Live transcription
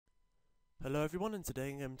Hello everyone, and today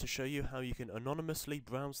I'm going to show you how you can anonymously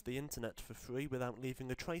browse the internet for free without leaving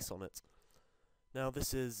a trace on it. Now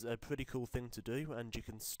this is a pretty cool thing to do, and you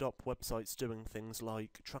can stop websites doing things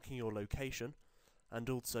like tracking your location and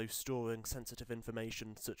also storing sensitive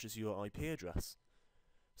information such as your IP address.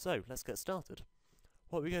 So let's get started.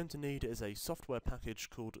 What we're going to need is a software package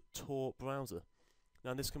called Tor Browser.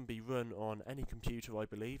 Now this can be run on any computer, I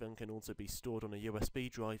believe, and can also be stored on a USB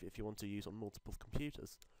drive if you want to use on multiple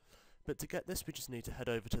computers. But to get this, we just need to head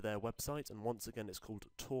over to their website, and once again it's called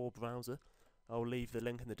Tor Browser. I'll leave the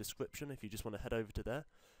link in the description if you just want to head over to there,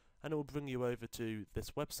 and it will bring you over to this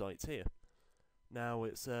website here. Now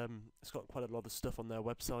it's got quite a lot of stuff on their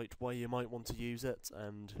website, why you might want to use it,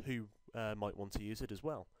 and who might want to use it as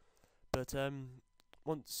well. But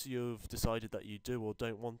once you've decided that you do or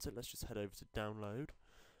don't want it, let's just head over to download,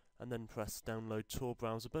 and then press download Tor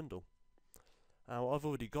Browser bundle. Now I've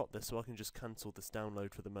already got this, so I can just cancel this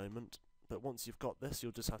download for the moment, but once you've got this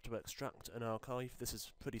you'll just have to extract an archive. This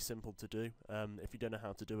is pretty simple to do. If you don't know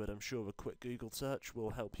how to do it, I'm sure a quick Google search will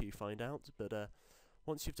help you find out, but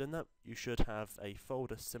once you've done that you should have a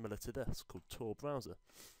folder similar to this called Tor Browser.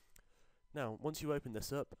 Now once you open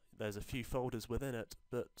this up, there's a few folders within it,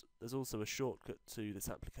 but there's also a shortcut to this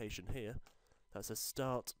application here that says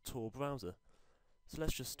Start Tor Browser. So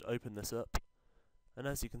let's just open this up. And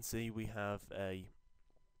as you can see, we have a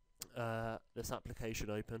this application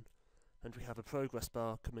open, and we have a progress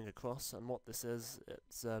bar coming across, and what this is,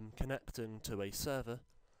 it's connecting to a server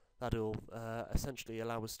that'll essentially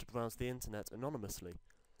allow us to browse the internet anonymously.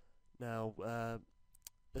 Now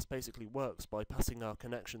this basically works by passing our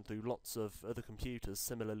connection through lots of other computers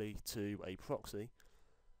similarly to a proxy,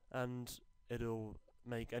 and it'll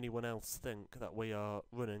make anyone else think that we are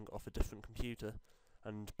running off a different computer,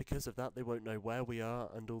 and because of that they won't know where we are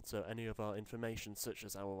and also any of our information such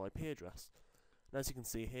as our IP address. And as you can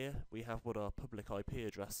see here, we have what our public IP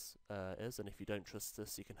address is, and if you don't trust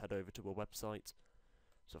this you can head over to a website.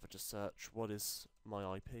 So if I just search what is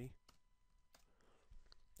my IP,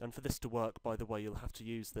 and for this to work, by the way, you'll have to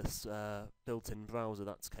use this built-in browser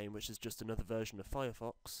that came, which is just another version of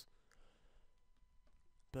Firefox.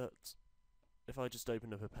 But if I just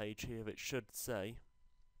open up a page here, it should say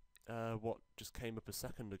what just came up a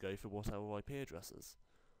second ago for what our IP address is.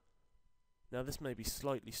 Now this may be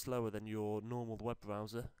slightly slower than your normal web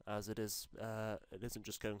browser, as it isn't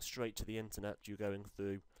just going straight to the internet, you're going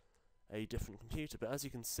through a different computer, but as you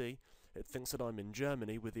can see it thinks that I'm in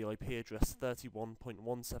Germany with the IP address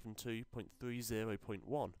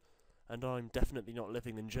 31.172.30.1, and I'm definitely not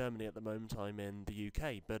living in Germany at the moment, I'm in the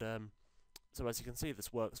UK, but so as you can see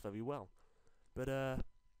this works very well. But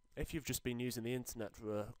if you've just been using the internet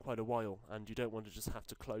for quite a while and you don't want to just have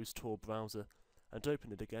to close Tor Browser and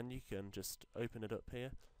open it again, you can just open it up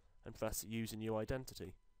here and press Use a New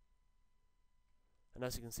Identity. And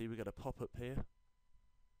as you can see we get a pop-up here,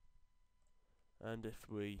 and if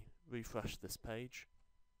we refresh this page,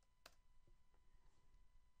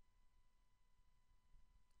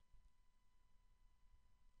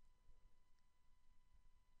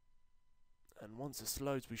 and once this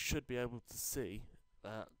loads we should be able to see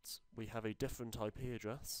that we have a different IP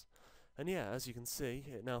address. And yeah, as you can see,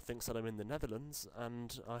 it now thinks that I'm in the Netherlands,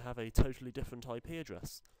 and I have a totally different IP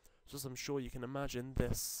address. So as I'm sure you can imagine,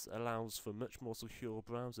 this allows for much more secure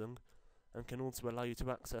browsing, and can also allow you to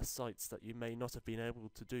access sites that you may not have been able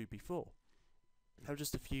to do before. Now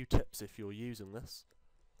just a few tips if you're using this.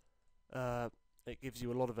 It gives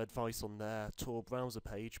you a lot of advice on their Tor browser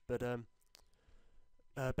page, but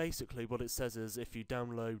basically what it says is if you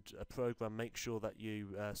download a program, make sure that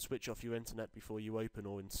you switch off your internet before you open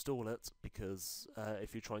or install it, because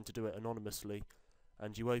if you're trying to do it anonymously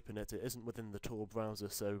and you open it, it isn't within the Tor browser,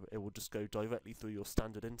 so it will just go directly through your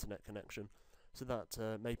standard internet connection, so that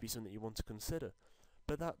may be something you want to consider.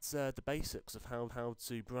 But that's the basics of how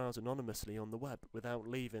to browse anonymously on the web without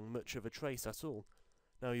leaving much of a trace at all.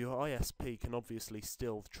 Now your ISP can obviously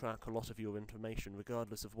still track a lot of your information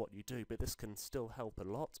regardless of what you do, but this can still help a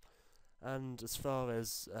lot. And as far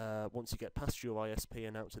as once you get past your ISP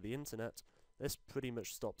and out to the internet, this pretty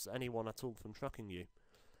much stops anyone at all from tracking you.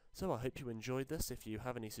 So I hope you enjoyed this. If you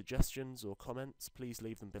have any suggestions or comments, please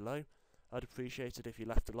leave them below. I'd appreciate it if you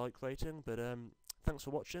left a like rating, but thanks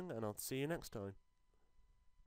for watching and I'll see you next time.